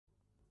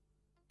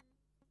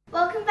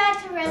welcome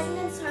back to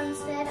Resonance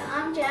Homestead.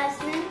 I'm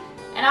Jasmine.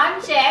 And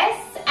I'm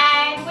Jess,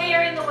 and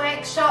we're in the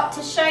workshop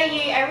to show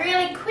you a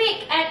really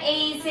quick and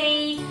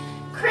easy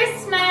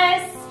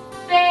Christmas,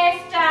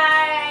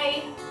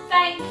 birthday,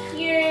 thank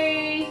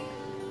you,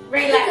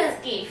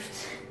 relax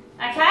gift.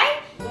 Okay?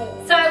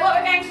 So what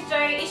we're going to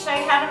do is show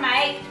you how to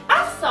make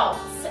bath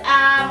salts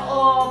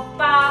or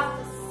bath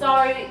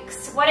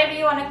soaks, whatever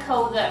you want to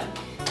call them.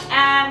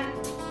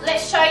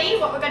 Let's show you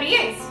what we're going to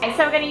use. Okay,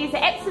 so we're going to use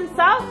the Epsom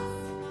salts.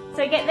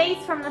 So get these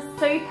from the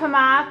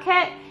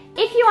supermarket.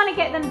 If you want to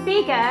get them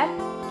bigger,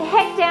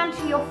 head down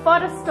to your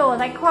fodder store.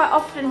 They quite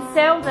often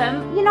sell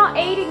them. You're not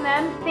eating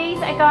them. These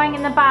are going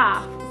in the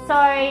bath. So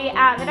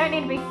they don't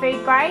need to be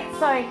food grade.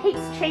 So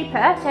heaps cheaper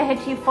to head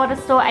to your fodder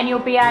store and you'll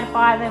be able to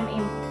buy them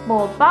in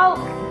more bulk.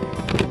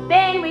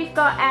 Then we've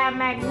got our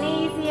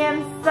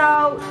magnesium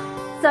salt.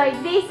 So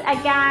this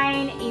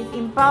again is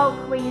in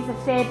bulk. We use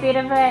a fair bit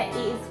of it.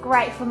 It is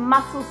great for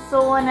muscle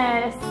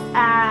soreness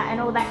and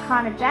all that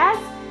kind of jazz.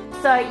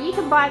 So you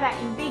can buy that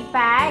in big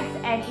bags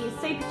and it's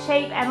super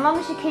cheap, and as long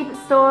as you keep it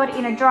stored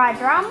in a dry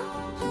drum,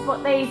 which is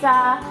what these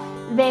are,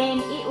 then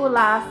it will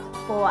last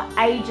for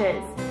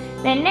ages.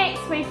 Then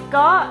next we've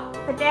got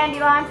the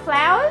dandelion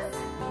flowers.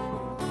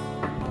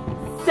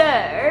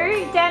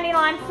 So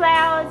dandelion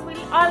flowers,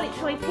 I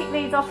literally pick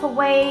these off a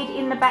weed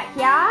in the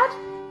backyard,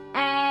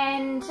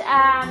 and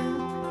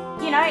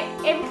you know,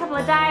 every couple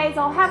of days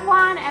I'll have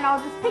one and I'll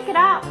just pick it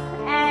up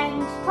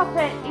and pop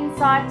it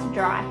inside to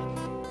dry.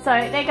 So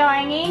they're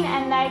going in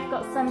and they've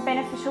got some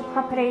beneficial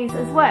properties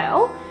as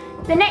well.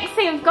 The next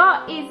thing we've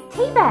got is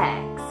tea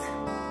bags.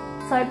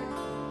 So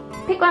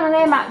pick one of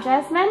them up,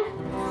 Jasmine.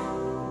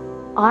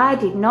 I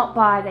did not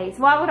buy these.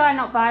 Why would I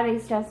not buy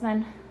these,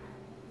 Jasmine?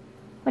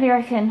 What do you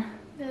reckon?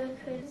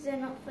 Because they're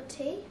not for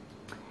tea.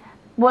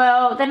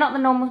 Well, they're not the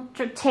normal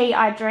tea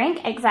I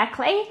drink,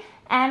 exactly.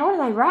 And what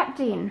are they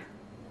wrapped in?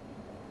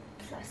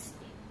 Plastic.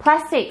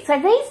 Plastic. So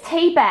these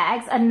tea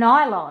bags are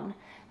nylon.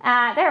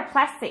 They're a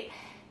plastic.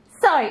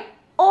 So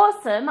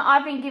awesome.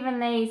 I've been given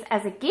these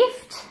as a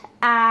gift,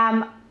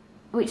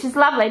 which is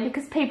lovely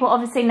because people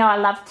obviously know I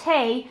love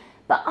tea,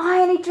 but I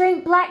only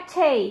drink black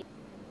tea.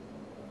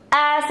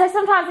 So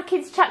sometimes the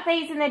kids chuck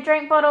these in their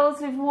drink bottles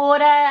with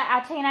water.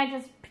 Our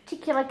teenager's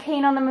particularly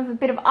keen on them with a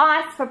bit of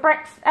ice for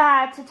breakfast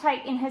to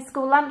take in her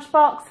school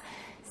lunchbox.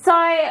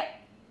 So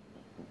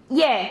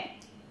yeah,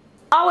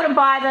 I wouldn't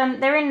buy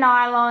them. They're in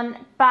nylon,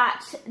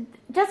 but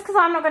just because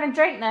I'm not going to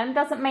drink them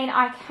doesn't mean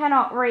I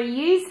cannot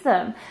reuse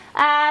them.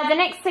 The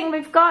next thing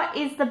we've got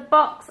is the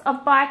box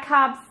of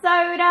bicarb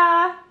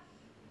soda,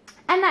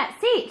 and that's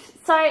it.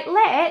 So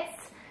let's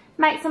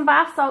make some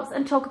bath salts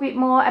and talk a bit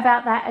more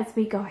about that as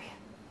we go.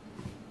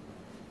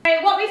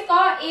 So what we've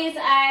got is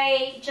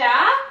a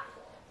jar,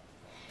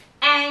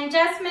 and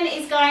Jasmine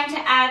is going to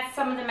add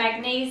some of the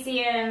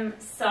magnesium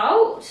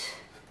salt.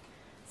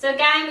 So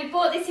again, we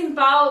bought this in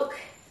bulk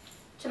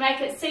to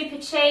make it super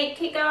cheap.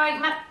 Keep going.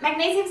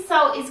 Magnesium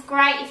salt is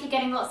great if you're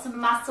getting lots of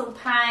muscle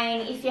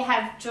pain, if you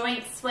have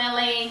joint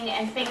swelling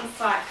and things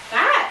like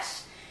that.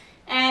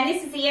 And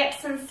this is the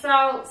Epsom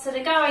salt, so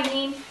they're going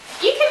in.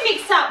 You can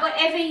mix up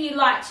whatever you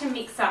like to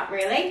mix up,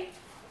 really.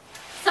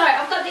 So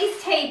I've got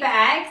these tea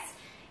bags.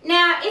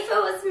 Now, if it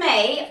was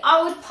me,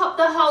 I would pop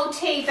the whole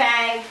tea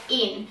bag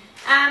in.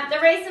 The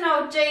reason I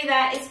would do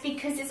that is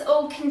because it's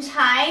all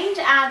contained.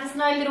 There's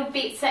no little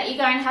bits that you're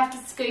going to have to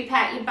scoop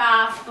out your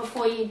bath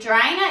before you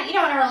drain it. You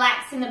don't want to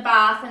relax in the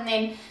bath and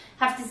then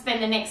have to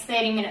spend the next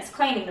 30 minutes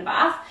cleaning the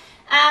bath.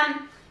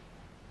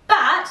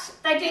 But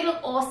they do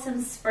look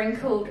awesome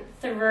sprinkled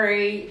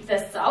through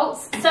the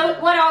salts. So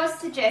what I would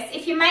suggest,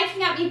 if you're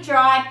making up your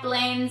dried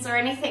blends or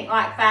anything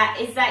like that,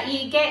 is that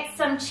you get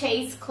some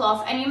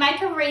cheesecloth and you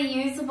make a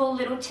reusable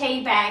little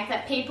tea bag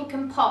that people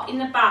can pop in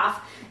the bath.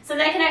 So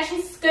they can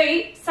actually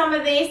scoop some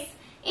of this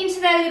into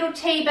their little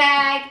tea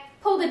bag,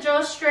 pull the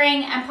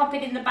drawstring and pop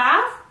it in the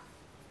bath.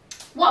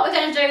 What we're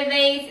going to do with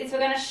these is we're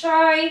going to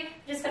show, we're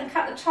just going to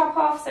cut the top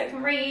off so we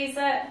can reuse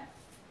it.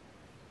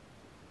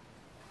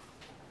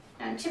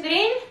 And chip it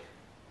in.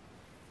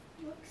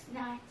 Looks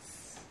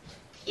nice.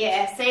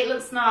 Yeah, see, it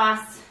looks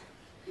nice.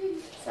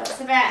 So it's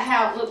about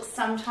how it looks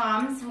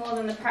sometimes more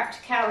than the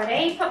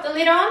practicality. Pop the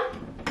lid on.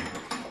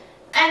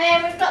 And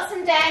then we've got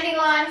some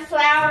dandelion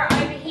flower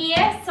over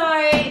here. So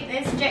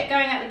there's Jet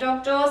going out the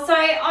dog door. So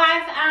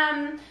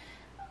I've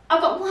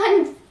got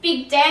one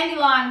big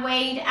dandelion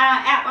weed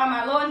out by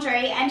my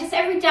laundry, and just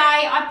every day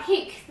I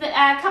pick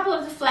a couple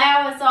of the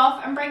flowers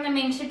off and bring them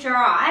in to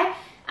dry.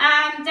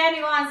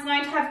 Dandelions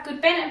known to have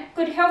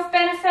good health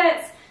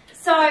benefits,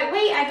 so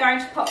we are going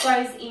to pop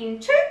those in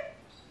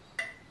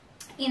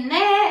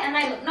there, and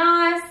they look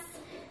nice.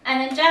 And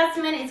then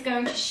Jasmine is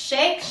going to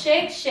shake,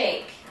 shake,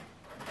 shake.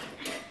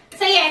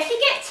 So yeah, if you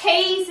get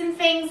teas and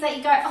things that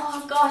you go,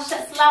 oh gosh,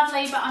 that's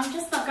lovely, but I'm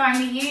just not going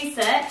to use it,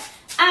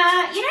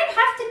 you don't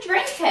have to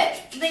drink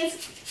it.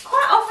 These,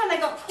 quite often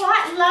they've got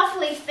quite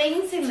lovely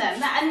things in them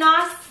that are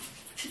nice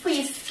for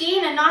your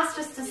skin and nice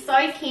just to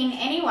soak in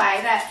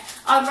anyway, that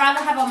I'd rather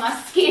have on my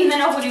skin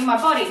than I would in my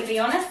body, to be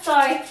honest. So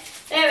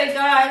there we go,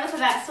 look at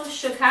that, it's all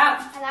shook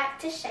up. I like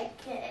to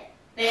shake it.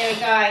 There we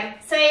go.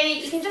 So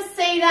you can just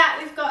see that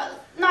we've got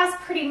a nice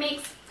pretty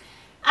mix.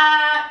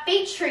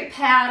 Beetroot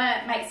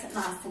powder makes it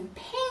nice and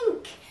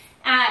pink.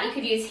 You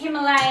could use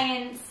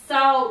Himalayan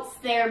salts,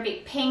 they're a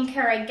bit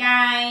pinker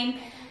again.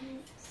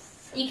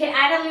 You can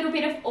add a little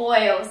bit of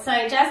oil. So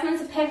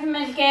Jasmine's a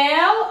peppermint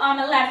girl, I'm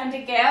a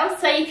lavender girl.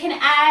 So you can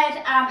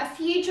add a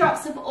few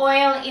drops of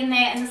oil in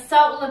there and the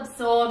salt will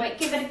absorb it.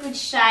 Give it a good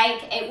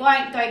shake. It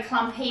won't go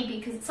clumpy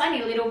because it's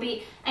only a little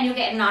bit and you'll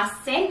get a nice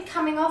scent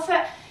coming off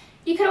it.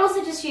 You could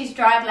also just use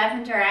dried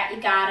lavender out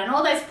your garden.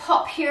 All those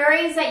pot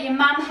purees that your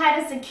mum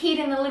had as a kid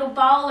in the little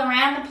bowl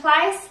around the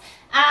place,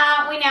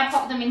 we now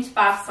pop them into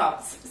bath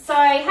salts. So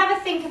have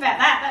a think about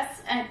that.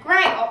 That's a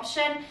great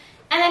option.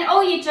 And then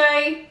all you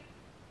do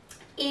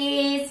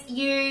is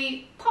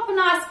you pop a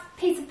nice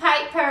piece of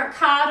paper or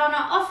card on it.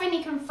 Often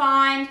you can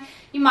find,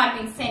 you might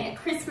have been sent a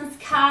Christmas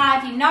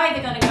card, you know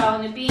they're going to go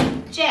in the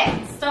bin.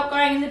 Jet, stop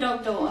going in the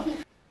dog door.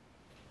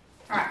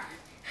 Alright.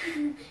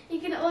 You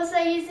can also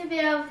use a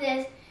bit of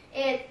this.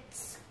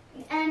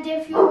 And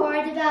if you're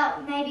worried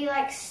about maybe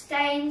like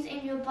stains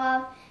in your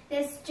bath,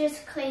 this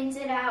just cleans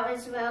it out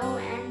as well.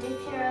 And if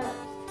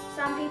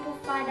some people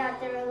find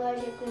out they're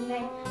allergic when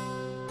they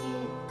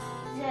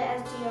use it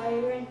as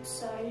deodorant,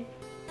 so.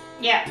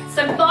 Yeah,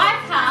 so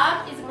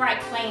bicarb is a great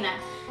cleaner.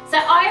 So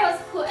I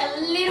always put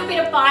a little bit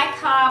of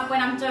bicarb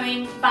when I'm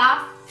doing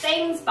bath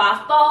things,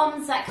 bath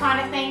bombs, that kind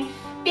of thing.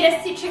 Bit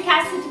of citric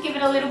acid to give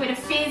it a little bit of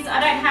fizz. I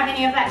don't have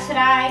any of that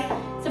today.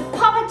 So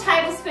pop a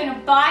tablespoon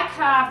of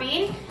bicarb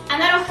in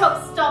and that'll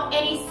help stop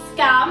any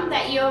scum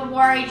that you're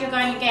worried you're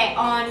going to get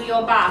on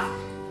your bath.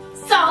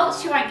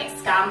 Salt, you won't get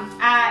scum.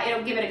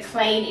 It'll give it a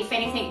clean, if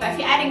anything. But if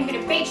you're adding a bit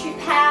of beetroot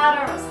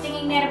powder or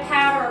stinging nettle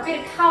powder or a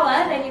bit of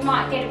colour, then you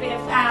might get a bit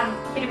of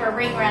a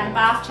ring around the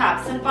bath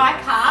tub. So the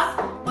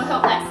bicarb will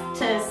help that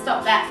to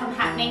stop that from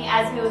happening,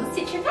 as will the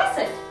citric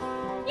acid.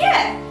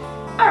 Yeah.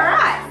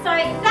 Alright, so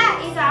that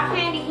is our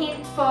handy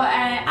hint for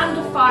an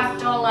under $5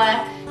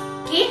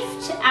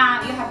 gift.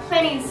 You have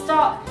plenty in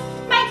stock.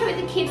 Make it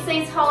with the kids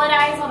these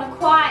holidays on a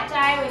quiet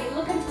day when you're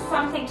looking for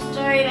something to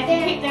do. They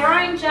can keep their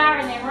own jar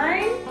in their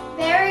room.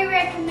 Very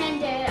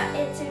recommended.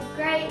 It's a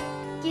great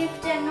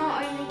gift, and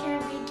not only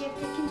can it be a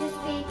gift, it can just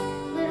be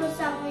little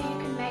something you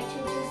can make to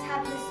just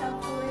have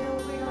yourself a little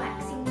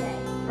relaxing day.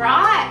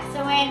 Right,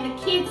 so when the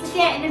kids are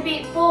getting a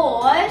bit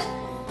bored,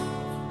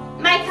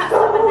 make up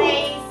some of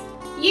these.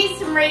 Use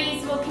some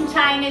reusable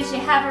containers you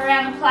have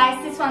around the place.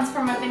 This one's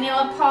from a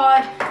vanilla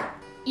pod.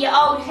 Your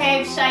old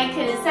herb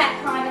shakers,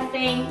 that kind of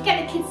thing.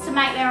 Get the kids to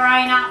make their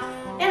own up.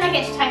 Then they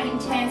get to take it in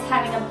turns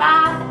having a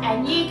bath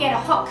and you get a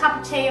hot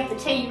cup of tea of the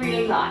tea you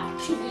really like.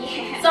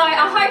 Yeah. So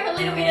I hope a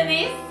little bit of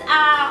this,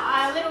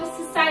 a little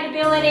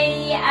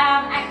sustainability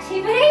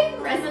activity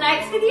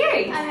resonates with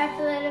you. I hope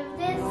a little of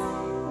this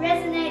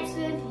resonates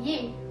with